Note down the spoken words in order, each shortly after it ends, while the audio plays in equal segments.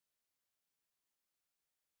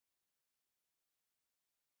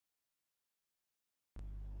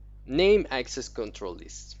Name access control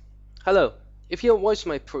list. Hello, if you watched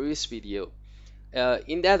my previous video,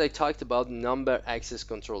 in that I talked about number access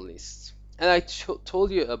control lists. And I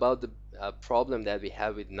told you about the problem that we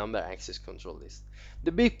have with number access control list.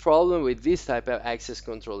 The big problem with this type of access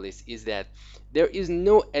control list is that there is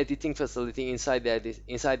no editing facility inside these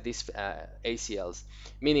ACLs.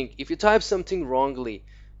 Meaning, if you type something wrongly,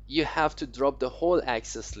 you have to drop the whole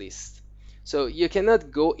access list. So you cannot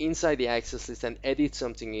go inside the access list and edit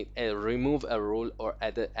something and remove a rule or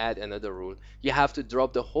add another rule. You have to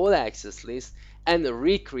drop the whole access list and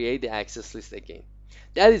recreate the access list again.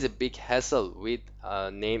 That is a big hassle with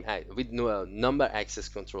number access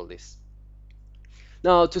control list.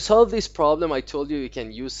 Now, to solve this problem, I told you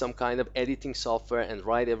can use some kind of editing software and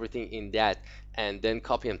write everything in that and then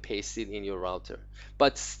copy and paste it in your router.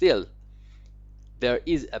 But still, there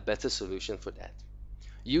is a better solution for that.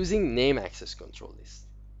 Using name access control list.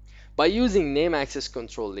 By using name access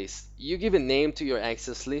control list, you give a name to your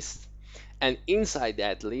access list, and inside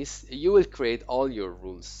that list, you will create all your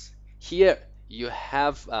rules. Here, you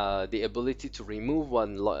have the ability to remove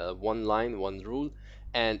one line, one rule,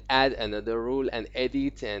 and add another rule and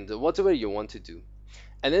edit and whatever you want to do.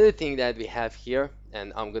 Another thing that we have here,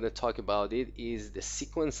 and I'm going to talk about it, is the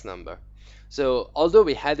sequence number. So although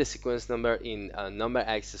we had the sequence number in number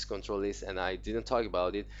access control list and I didn't talk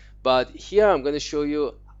about it, but here I'm going to show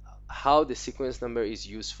you how the sequence number is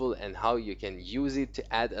useful and how you can use it to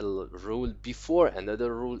add a rule before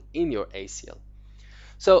another rule in your ACL.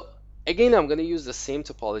 So again, I'm going to use the same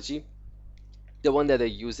topology, the one that I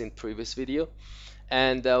used in previous video,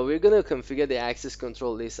 and we're going to configure the access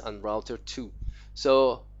control list on router 2.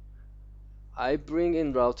 So I bring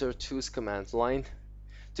in router 2's command line.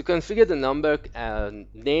 To configure the number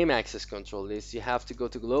name access control list, you have to go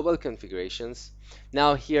to global configurations.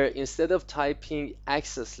 Now here, instead of typing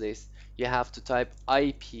access list, you have to type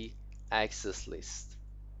IP access list.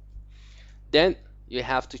 Then you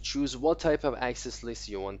have to choose what type of access list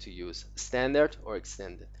you want to use, standard or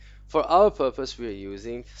extended. For our purpose, we are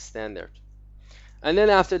using standard. And then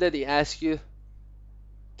after that, it asks you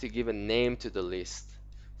to give a name to the list.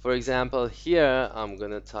 For example, here I'm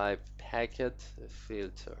gonna type packet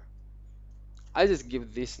filter. I just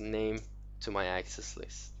give this name to my access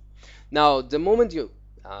list. Now, the moment you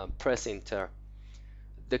press enter,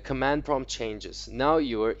 the command prompt changes. Now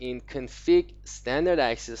you are in config standard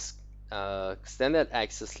access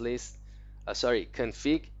list.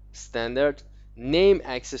 Config standard name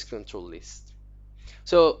access control list.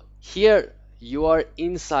 So here you are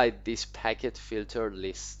inside this packet filter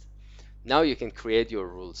list. Now you can create your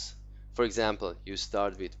rules. For example, you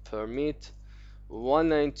start with permit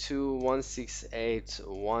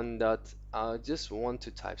 192.168.1. I just want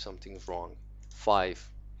to type something wrong, 5.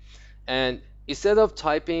 And instead of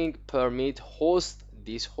typing permit host,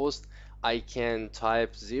 this host, I can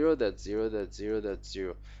type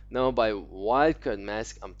 0.0.0.0. Now by wildcard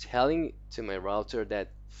mask, I'm telling to my router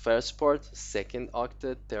that first port, second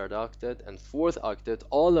octet, third octet, and fourth octet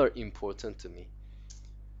all are important to me.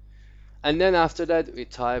 And then after that, we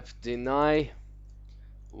type deny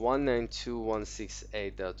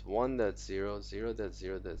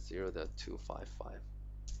 192.168.1.0.0.0.255,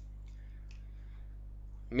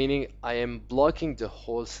 meaning I am blocking the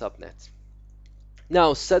whole subnet.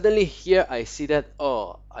 Now suddenly here I see that,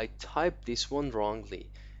 oh, I typed this one wrongly.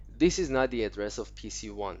 This is not the address of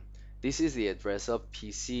PC1. This is the address of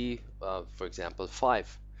PC, for example,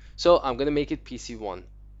 5. So I'm gonna make it PC1.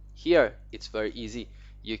 Here it's very easy.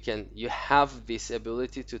 You have this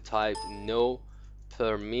ability to type no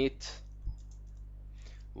permit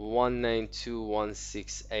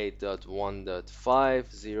 192.168.1.5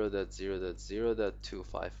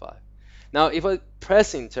 0.0.0.255. Now if I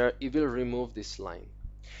press enter, it will remove this line.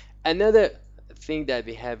 Another thing that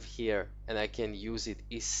we have here, and I can use it,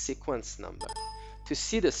 is sequence number. To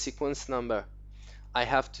see the sequence number, I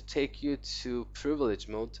have to take you to privilege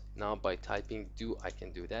mode. Now by typing do, I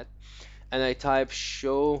can do that. And I type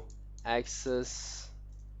show access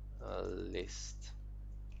list.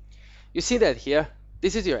 You see that here,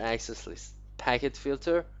 this is your access list, packet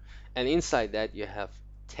filter, and inside that you have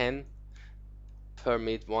 10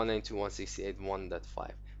 permit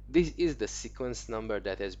 192.168.1.5. This is the sequence number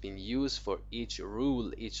that has been used for each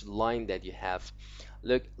rule, each line that you have.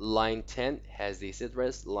 Look, line 10 has this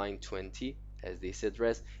address, line 20 has this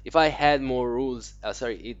address. If I had more rules,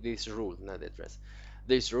 this rule, not address,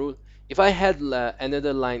 this rule, if I had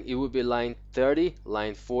another line, it would be line 30,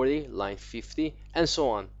 line 40, line 50, and so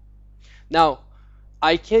on. Now,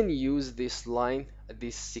 I can use this line,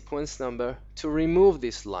 this sequence number, to remove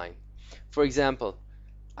this line. For example,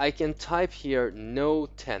 I can type here no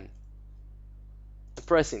 10.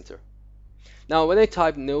 Press enter. Now when I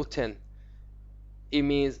type no 10, it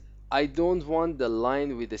means I don't want the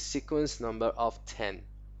line with the sequence number of 10.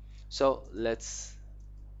 So let's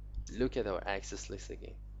look at our access list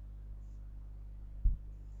again.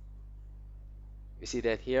 You see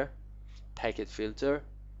that here, packet filter,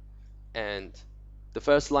 and the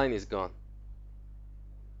first line is gone.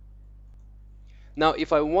 Now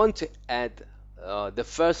if I want to add the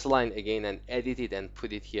first line again and edit it and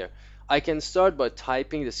put it here, I can start by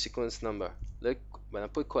typing the sequence number. Look, when I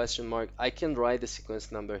put question mark, I can write the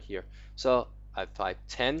sequence number here. So I type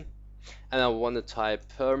 10 and I want to type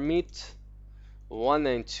permit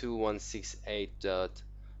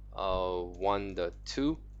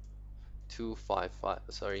 192.168.1.2.255.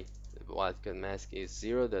 Sorry, the wildcard mask is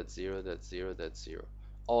 0.0.0.0.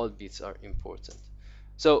 All bits are important.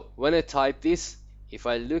 So when I type this, if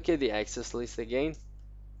I look at the access list again,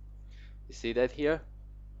 you see that here.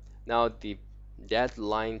 Now that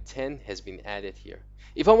line 10 has been added here.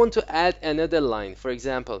 If I want to add another line, for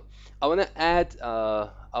example, I want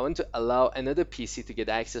to allow another PC to get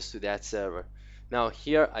access to that server. Now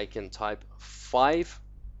here I can type 5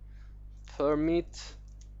 permit,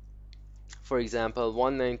 for example,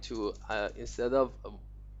 192. Instead of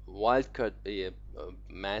wildcard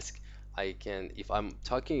mask, I can, if I'm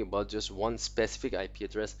talking about just one specific IP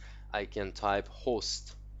address, I can type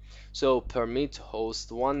host. So permit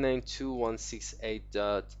host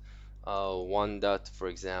 192.168.1 dot, for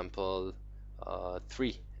example,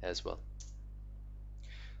 3 as well.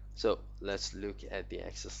 So let's look at the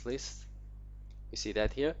access list. You see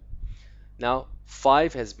that here. Now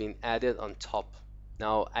 5 has been added on top.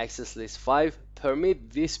 Now access list 5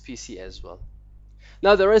 permit this PC as well.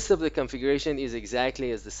 Now the rest of the configuration is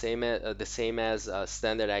exactly as the same as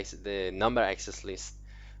standard access, the number access list,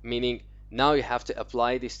 meaning now you have to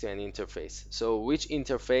apply this to an interface. So which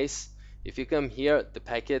interface? If you come here, the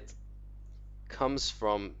packet comes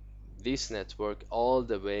from this network all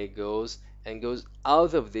the way goes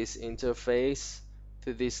out of this interface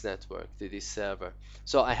to this network, to this server.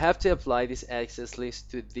 So I have to apply this access list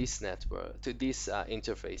to this network, to this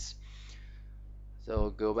interface. So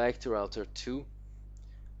go back to router 2.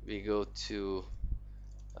 We go to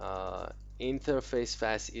interface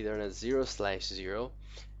fast Ethernet 0/0,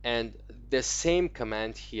 and the same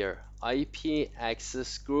command here, IP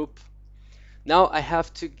access group. Now I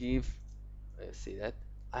have to give, see that?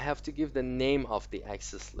 I have to give the name of the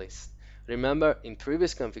access list. Remember, in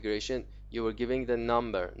previous configuration, you were giving the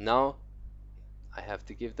number. Now I have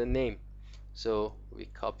to give the name. So we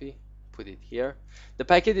copy, put it here. The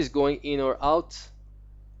packet is going in or out.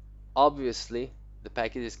 Obviously, the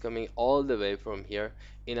packet is coming all the way from here.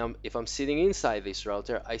 If I'm sitting inside this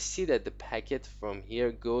router, I see that the packet from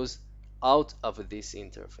here goes out of this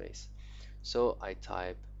interface. So I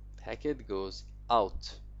type packet goes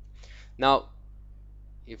out. Now,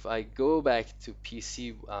 if I go back to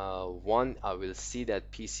PC1, I will see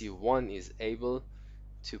that PC1 is able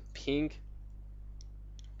to ping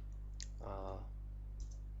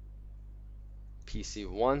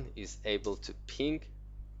PC1 is able to ping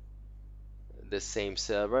the same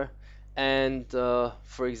server, and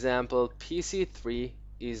for example PC3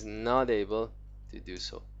 is not able to do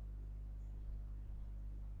so.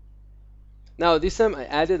 Now this time I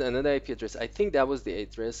added another IP address. I think that was the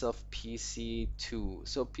address of PC2.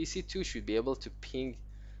 So PC2 should be able to ping,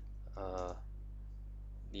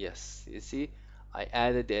 yes, you see, I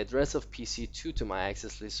added the address of PC2 to my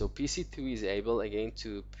access list, so PC2 is able again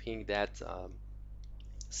to ping that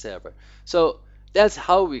server. So that's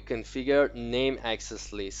how we configure name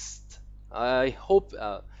access list. I hope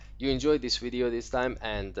you enjoyed this video this time,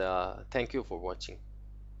 and thank you for watching.